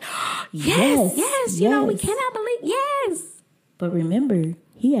excitement. Like, yes, we cannot believe, yes. But remember,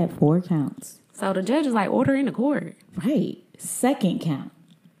 he had 4 counts. So the judge is like, order in the court. Right. Second count,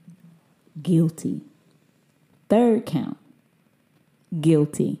 guilty. Third count,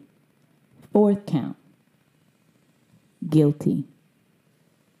 guilty. Fourth count, guilty.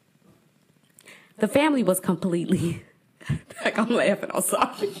 The family was completely... Like, I'm laughing. I'm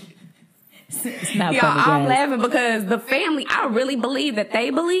sorry. It's not funny, I'm guys. laughing because the family, I really believe that they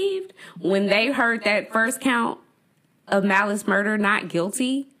believed when they heard that first count of malice murder, not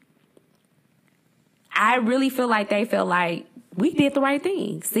guilty. I really feel like they felt like we did the right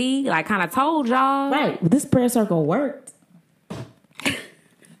thing. See, like, kind of told y'all. Right. Well, this prayer circle worked.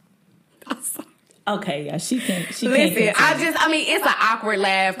 I'm sorry. Okay, yeah, she can't. Listen, it's an awkward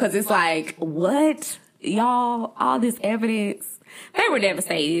laugh because it's like, what? Y'all, all this evidence. They were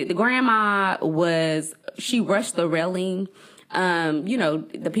devastated. The grandma she rushed the railing.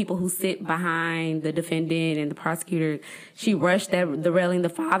 The people who sit behind the defendant and the prosecutor, she rushed the railing. The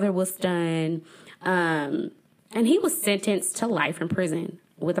father was stunned. And he was sentenced to life in prison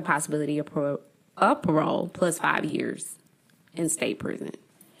with the possibility of parole plus 5 years in state prison.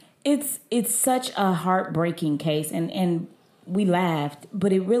 It's such a heartbreaking case, and we laughed,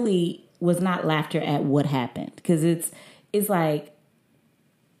 but it really was not laughter at what happened, because it's like,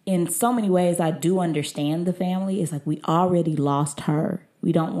 in so many ways I do understand the family. It's like, we already lost her,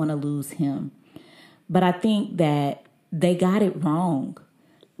 we don't want to lose him. But I think that they got it wrong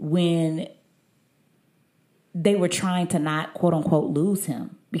when they were trying to not, quote unquote, lose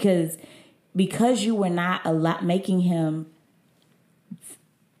him, because you were not making him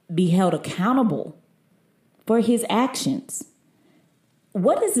be held accountable for his actions.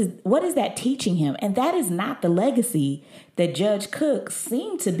 What is that teaching him? And that is not the legacy that Judge Cook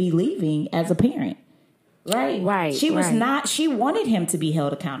seemed to be leaving as a parent. Right. Right. She was not, she wanted him to be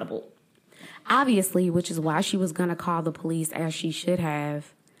held accountable. Obviously, which is why she was going to call the police, as she should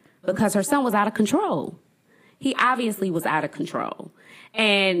have, because her son was out of control. He obviously was out of control.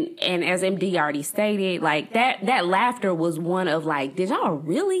 And as MD already stated, like, that laughter was one of like, did y'all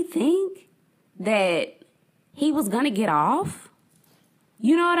really think that he was going to get off?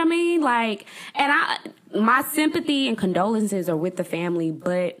 You know what I mean? Like, and my sympathy and condolences are with the family,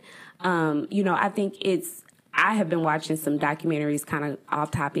 but, I think I have been watching some documentaries, kind of off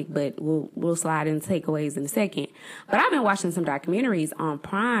topic, but we'll slide into takeaways in a second. But I've been watching some documentaries on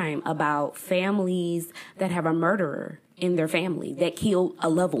Prime about families that have a murderer in their family that killed a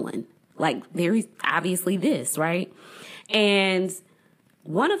loved one. Like, very obviously this, right? And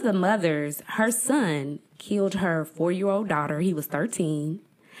one of the mothers, her son killed her 4-year-old daughter. He was 13.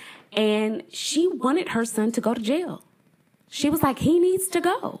 And she wanted her son to go to jail. She was like, he needs to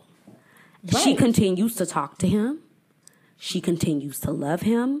go. Right. She continues to talk to him. She continues to love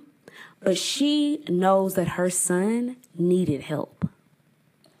him. But she knows that her son needed help.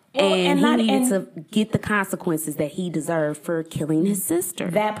 Well, and he needed to get the consequences that he deserved for killing his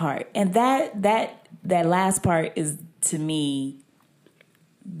sister. That part. And that last part is, to me,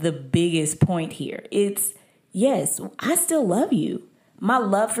 the biggest point here. It's, yes, I still love you. My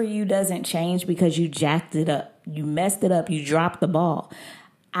love for you doesn't change because you jacked it up. You messed it up. You dropped the ball.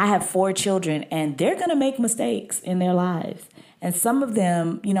 I have 4 children, and they're going to make mistakes in their lives. And some of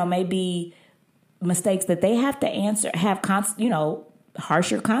them, may be mistakes that they have to have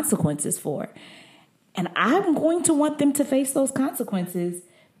harsher consequences for. And I'm going to want them to face those consequences,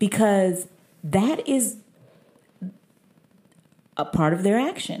 because that is a part of their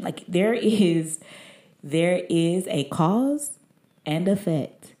action. Like, there is there is a cause and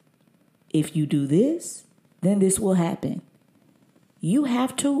effect. If you do this, then this will happen. You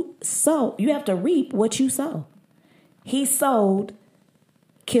have to sow. You have to reap what you sow. He sowed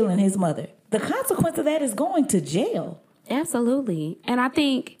killing his mother. The consequence of that is going to jail. Absolutely. And I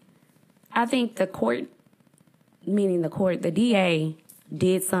think the court, the DA,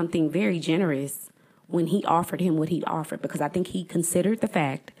 did something very generous when he offered him what he offered, because I think he considered the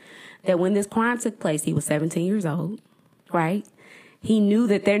fact that when this crime took place, he was 17 years old, right? He knew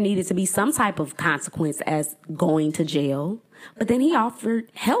that there needed to be some type of consequence as going to jail, but then he offered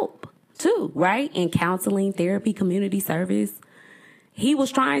help too, right? In counseling, therapy, community service. He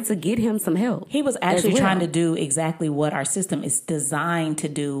was trying to get him some help. He was actually trying to do exactly what our system is designed to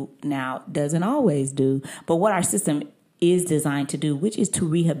do. Now, doesn't always do, but what our system is designed to do, which is to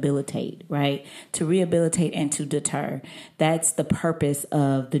rehabilitate, right? To rehabilitate and to deter. That's the purpose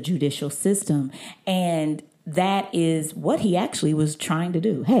of the judicial system. And that is what he actually was trying to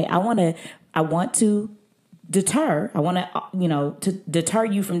do. Hey, I want to deter. I want to deter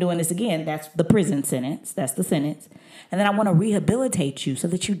you from doing this again. That's the prison sentence. That's the sentence. And then I want to rehabilitate you so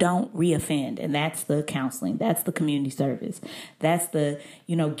that you don't reoffend. And that's the counseling. That's the community service. That's the,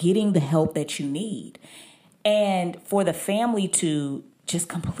 getting the help that you need. And for the family to just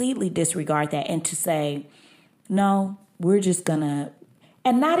completely disregard that and to say, no, we're just gonna,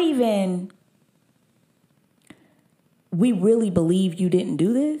 and not even, we really believe you didn't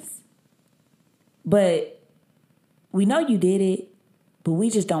do this, but we know you did it, but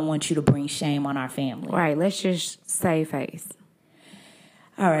we just don't want you to bring shame on our family. Right, let's just save face.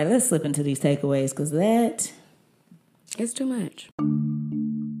 All right, let's slip into these takeaways, because that is too much.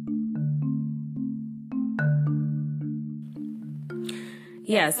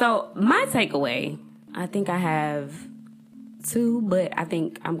 Yeah, so my takeaway, I think I have two, but I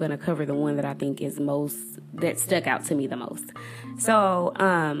think I'm going to cover the one that I think is that stuck out to me the most. So,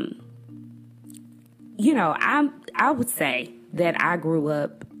 I would say that I grew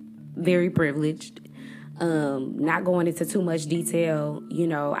up very privileged, not going into too much detail.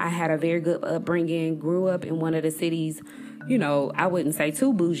 I had a very good upbringing, grew up in one of the cities, I wouldn't say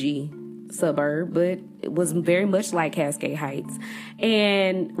too bougie suburb, but it was very much like Cascade Heights,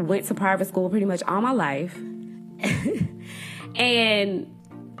 and went to private school pretty much all my life. And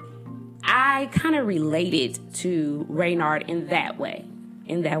I kind of related to Raynard in that way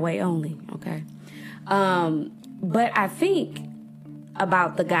only. Okay. But I think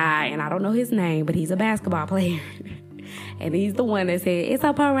about the guy, and I don't know his name, but he's a basketball player. And he's the one that said, "It's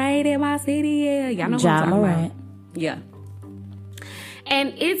a parade in my city." Yeah. Y'all know what I'm talking about. Yeah.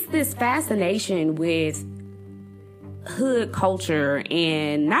 And it's this fascination with hood culture,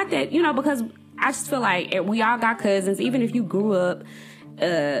 and not that, because I just feel like we all got cousins. Even if you grew up,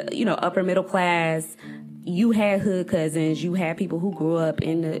 upper middle class, you had hood cousins. You had people who grew up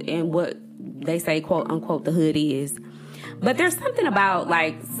in what they say, quote unquote, the hood is. But there's something about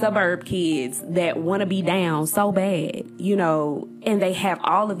like suburb kids that want to be down so bad, and they have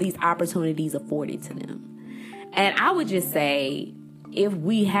all of these opportunities afforded to them. And I would just say, if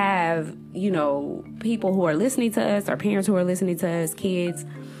we have, people who are listening to us, or parents who are listening to us, kids,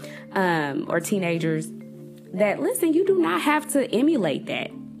 or teenagers, that listen, you do not have to emulate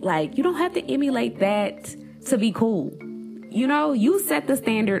that. Like, you don't have to emulate that to be cool. You set the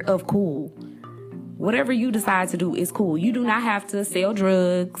standard of cool. Whatever you decide to do is cool. You do not have to sell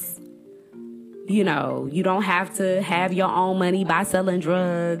drugs. You don't have to have your own money by selling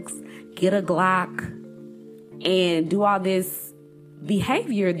drugs, get a Glock, and do all this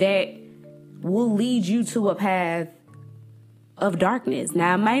behavior that will lead you to a path of darkness.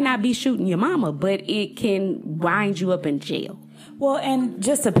 Now, it might not be shooting your mama, but it can wind you up in jail. Well, and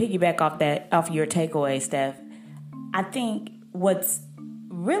just to piggyback off your takeaway, Steph, I think what's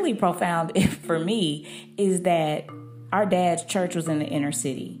really profound for me is that our dad's church was in the inner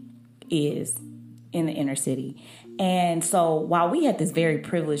city, And so while we had this very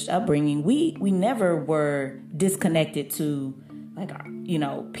privileged upbringing, we never were disconnected to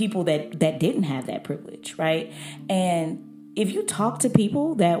people that didn't have that privilege, right? And if you talk to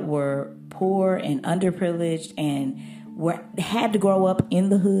people that were poor and underprivileged and had to grow up in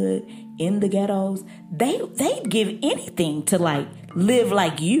the hood, in the ghettos, they'd give anything to live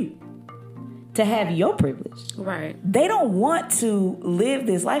like you, to have your privilege. Right. They don't want to live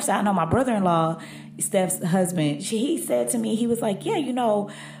this lifestyle. I know my brother-in-law, Steph's husband, he said to me, he was like, yeah,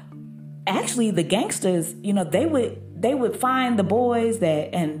 actually the gangsters, they would find the boys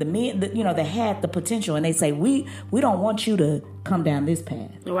and the men that, that had the potential, and they say, we don't want you to come down this path.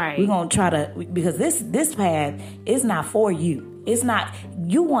 Right. We're going to try to, because this path is not for you. It's not,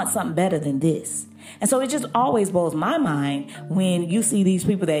 you want something better than this. And so it just always blows my mind when you see these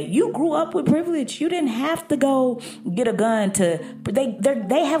people that you grew up with privilege. You didn't have to go get a gun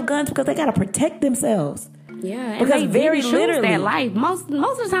they have guns because they got to protect themselves. Yeah, because and they very choose that life. Most of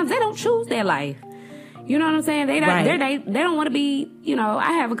the times they don't choose their life. You know what I'm saying? They don't want to be,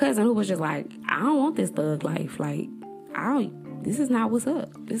 I have a cousin who was just like, I don't want this thug life. Like, this is not what's up.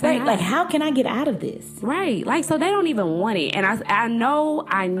 Right, like, how can I get out of this? Right. Like, so they don't even want it. And I know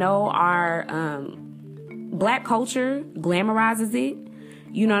our black culture glamorizes it.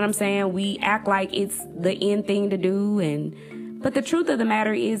 You know what I'm saying? We act like it's the end thing to do. But the truth of the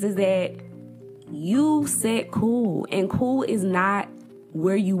matter is that you said cool. And cool is not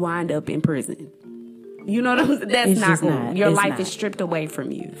where you wind up in prison. You know what I'm saying? That's not cool. Your life is stripped away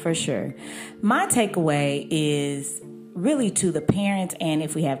from you. For sure. My takeaway is really to the parents, and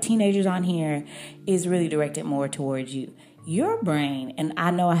if we have teenagers on here, is really directed more towards you. Your brain, and I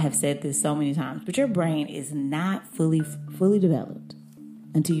know I have said this so many times, but your brain is not fully developed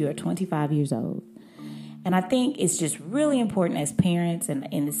until you are 25 years old. And I think it's just really important as parents, and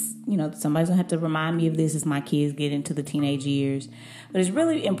it's, somebody's going to have to remind me of this as my kids get into the teenage years. But it's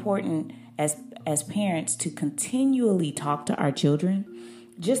really important as parents to continually talk to our children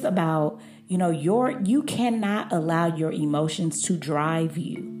just about, you cannot allow your emotions to drive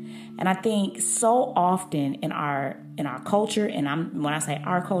you. And I think so often in our culture, and when I say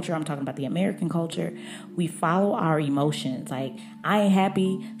our culture, I'm talking about the American culture, we follow our emotions. Like, I ain't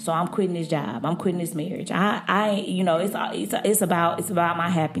happy, so I'm quitting this job. I'm quitting this marriage. It's about my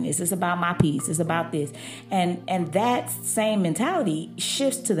happiness. It's about my peace. It's about this. And that same mentality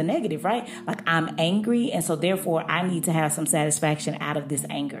shifts to the negative, right? Like, I'm angry, and so therefore I need to have some satisfaction out of this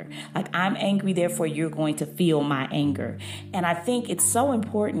anger. Like, I'm angry, therefore you're going to feel my anger. And I think it's so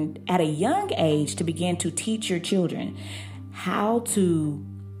important at a young age to begin to teach your children how to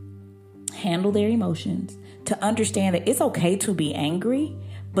handle their emotions, to understand that it's okay to be angry,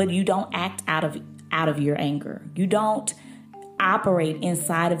 but you don't act out of your anger. You don't operate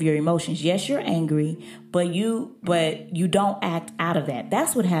inside of your emotions. Yes, you're angry, but you don't act out of that.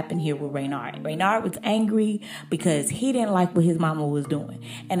 That's what happened here with Reynard. Reynard was angry because he didn't like what his mama was doing.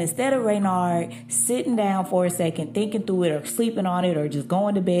 And instead of Reynard sitting down for a second, thinking through it or sleeping on it or just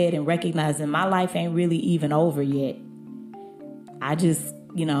going to bed and recognizing my life ain't really even over yet, I just,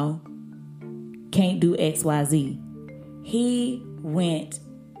 can't do X, Y, Z. He went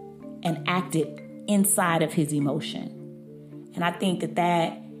and acted inside of his emotion. And I think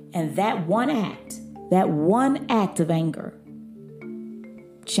that one act of anger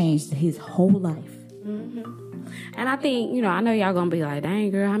changed his whole life. Mm-hmm. And I think, I know y'all gonna be like,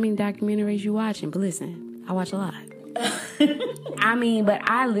 dang girl, how many documentaries you watching? But listen, I watch a lot. But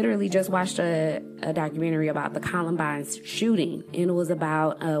I literally just watched a documentary about the Columbine shooting, and it was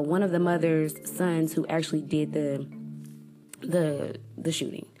about one of the mother's sons who actually did the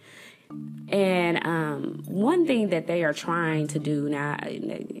shooting. And one thing that they are trying to do now,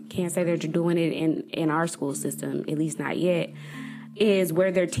 I can't say they're doing it in our school system, at least not yet, is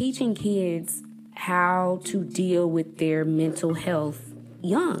where they're teaching kids how to deal with their mental health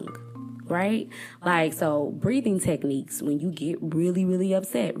young. Right? Like, so breathing techniques when you get really, really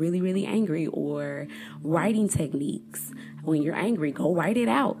upset, really, really angry, or writing techniques when you're angry, go write it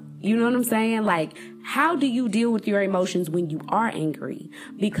out. You know what I'm saying? Like, how do you deal with your emotions when you are angry?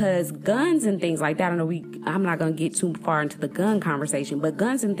 Because guns and things like that, I'm not going to get too far into the gun conversation, but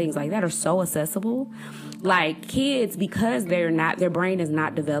guns and things like that are so accessible. Like, kids, because their brain is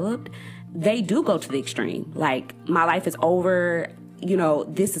not developed, they do go to the extreme. Like, my life is over.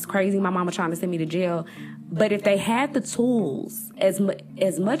 This is crazy. My mama trying to send me to jail. But if they had the tools, as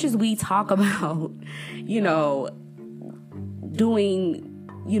much as we talk about, doing,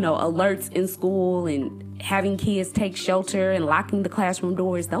 alerts in school and having kids take shelter and locking the classroom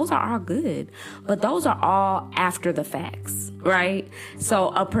doors, those are all good. But those are all after the facts, right? So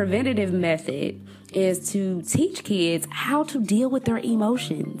a preventative method is to teach kids how to deal with their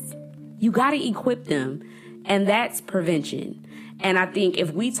emotions. You got to equip them, and that's prevention. And I think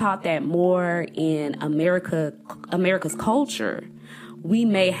if we taught that more in America's culture, we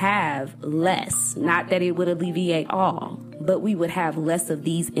may have less. Not that it would alleviate all, but we would have less of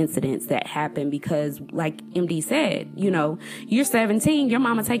these incidents that happen because, like MD said, you're 17, your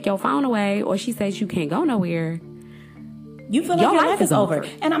mama take your phone away, or she says you can't go nowhere. You feel like your life is over.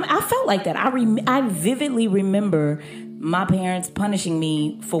 And I felt like that. I vividly remember my parents punishing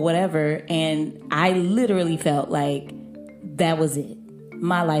me for whatever, and I literally felt like that was it.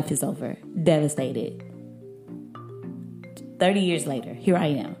 My life is over. Devastated. 30 years later, here I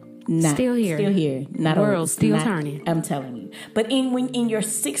am. Still here. Not world still turning. I'm telling you. But in your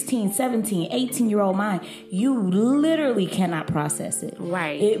 16, 17, 18-year-old mind, you literally cannot process it.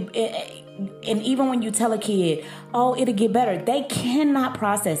 Right. And even when you tell a kid, oh, it'll get better, they cannot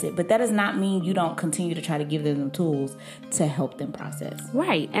process it. But that does not mean you don't continue to try to give them the tools to help them process.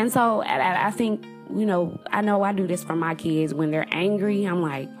 Right. And so I think, I know I do this for my kids. When they're angry, I'm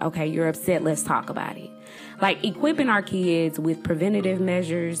like, okay, you're upset. Let's talk about it. Like equipping our kids with preventative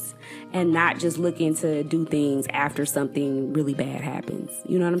measures and not just looking to do things after something really bad happens.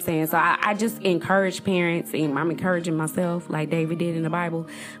 You know what I'm saying? So I just encourage parents, and I'm encouraging myself like David did in the Bible.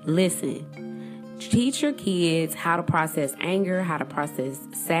 Listen, teach your kids how to process anger, how to process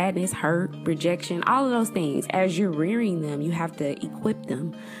sadness, hurt, rejection, all of those things. As you're rearing them, you have to equip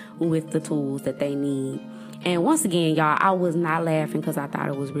them with the tools that they need. And once again, y'all, I was not laughing because I thought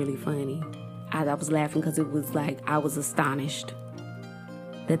it was really funny. I was laughing because it was like I was astonished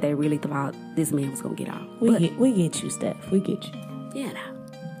that they really thought this man was going to get off. We get you, Steph. We get you. Yeah.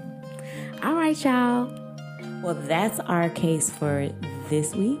 All right, y'all. Well, that's our case for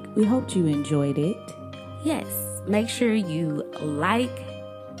this week. We hope you enjoyed it. Yes. Make sure you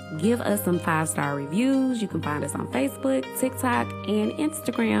give us some 5-star reviews. You can find us on Facebook, TikTok, and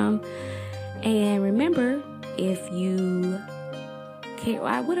Instagram. And remember, if you care,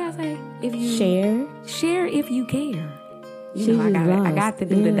 what did I say? If you share if you care. I got to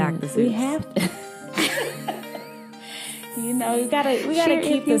do the Dr. Seuss. We have to. We gotta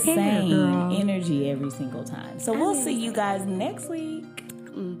keep the same energy every single time. So we'll see you guys next week.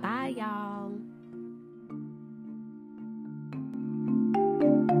 Bye.